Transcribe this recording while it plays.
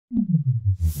Guys,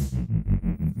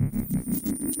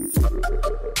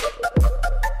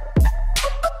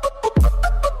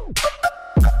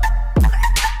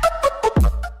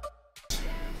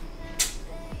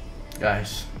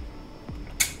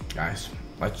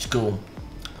 let's go.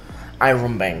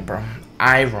 Iron Bank, bro.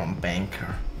 Iron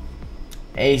Banker.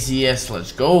 ACS,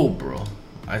 let's go, bro.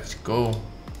 Let's go.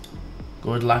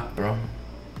 Good luck, bro.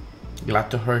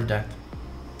 Glad to hear that.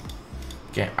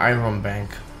 Okay, Iron Bank.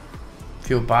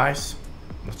 Few buys.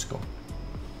 Let's go.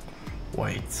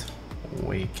 Wait,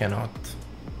 we cannot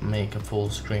make a full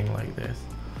screen like this.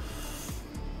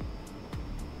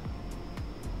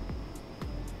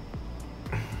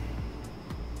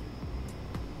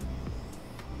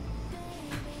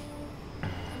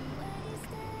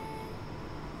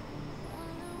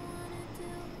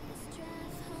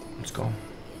 Let's go.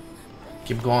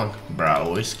 Keep going,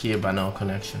 bro. Whiskey but no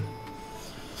connection.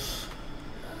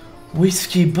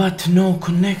 Whiskey but no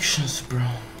connections, bro.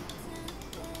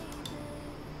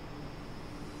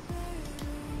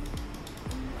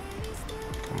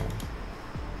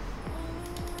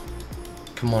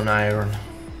 Come on, iron.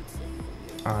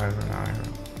 Iron.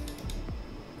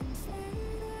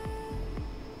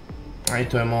 Hey,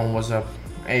 to him on, what's up?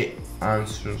 Hey,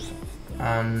 answers.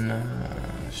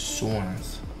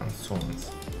 Swans.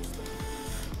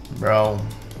 Bro.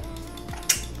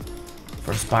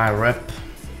 First buy rep.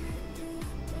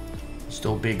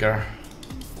 Still bigger.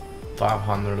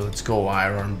 500. Let's go,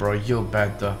 iron, bro. You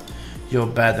better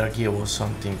give us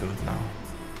something good now.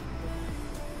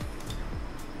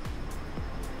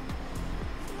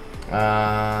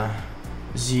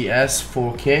 ZS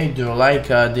 4K. Do you like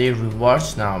the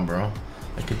rewards now, bro?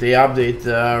 Like they update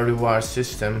the reward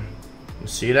system. You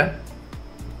see that?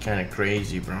 Kinda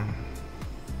crazy, bro.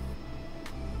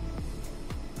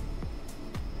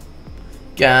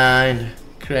 Kinda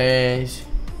crazy.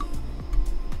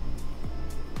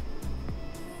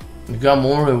 You got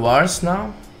more rewards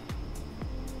now?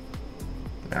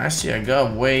 I see, I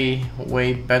got way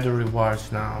better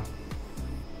rewards now.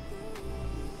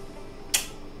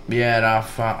 Yeah,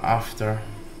 after.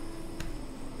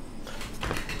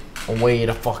 Wait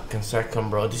a fucking second,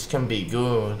 bro. This can be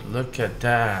good. Look at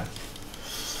that.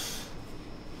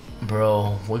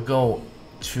 Bro, we go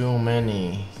too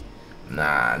many.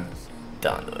 Nah,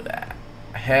 don't do that.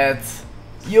 Heads.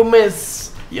 You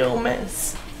miss.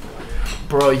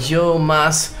 Bro, you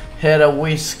must hit a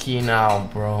whiskey now,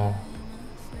 bro.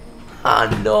 Ah,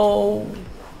 no.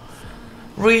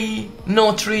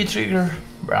 No tree trigger.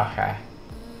 Bro, okay.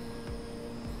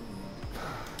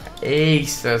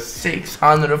 Aces,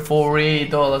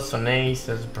 $648 on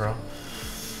aces, bro.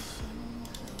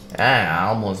 I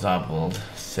almost doubled.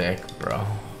 Sick, bro.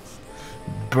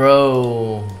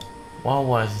 Bro, what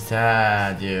was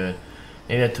that, dude?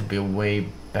 Needed to be way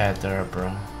better,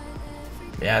 bro.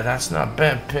 Yeah, that's not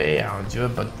bad payout,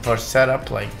 dude. But for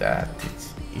setup like that,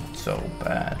 it's so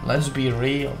bad. Let's be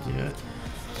real, dude.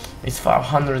 It's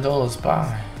 $500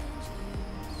 buy.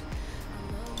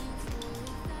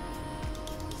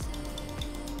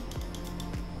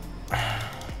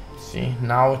 See,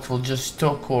 now it will just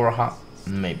talk or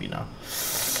maybe not.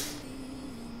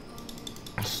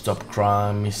 Stop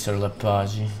crying, Mr.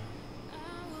 Lepajee.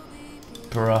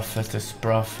 Prophet is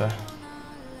prophet.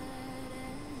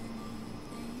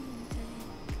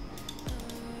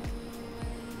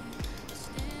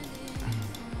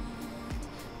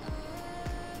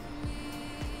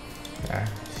 Yeah,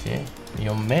 see,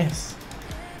 you miss.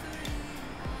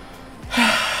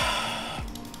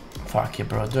 Fuck it,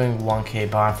 bro. Doing 1K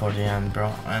buy for the end,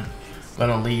 bro. And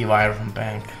gonna leave Iron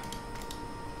Bank.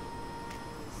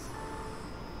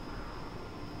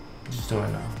 Just do it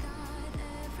now.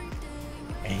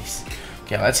 Ace.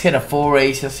 Okay, let's hit a 4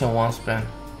 aces in one spin.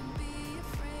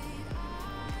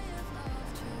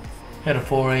 Hit a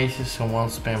 4 aces in one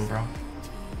spin, bro.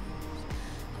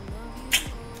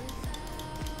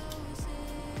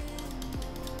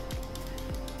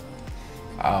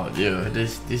 Oh, dude,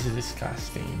 this is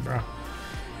disgusting, bro.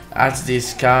 That's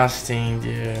disgusting,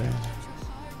 dude.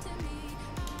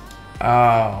 Oh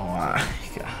my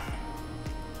god.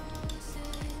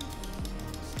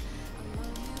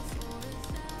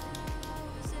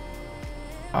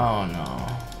 Oh no.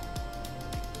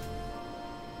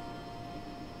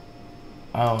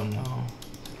 Oh no.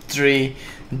 $3.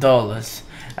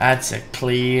 That's a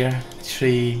clear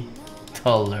 $3.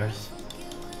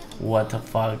 What the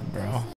fuck, bro?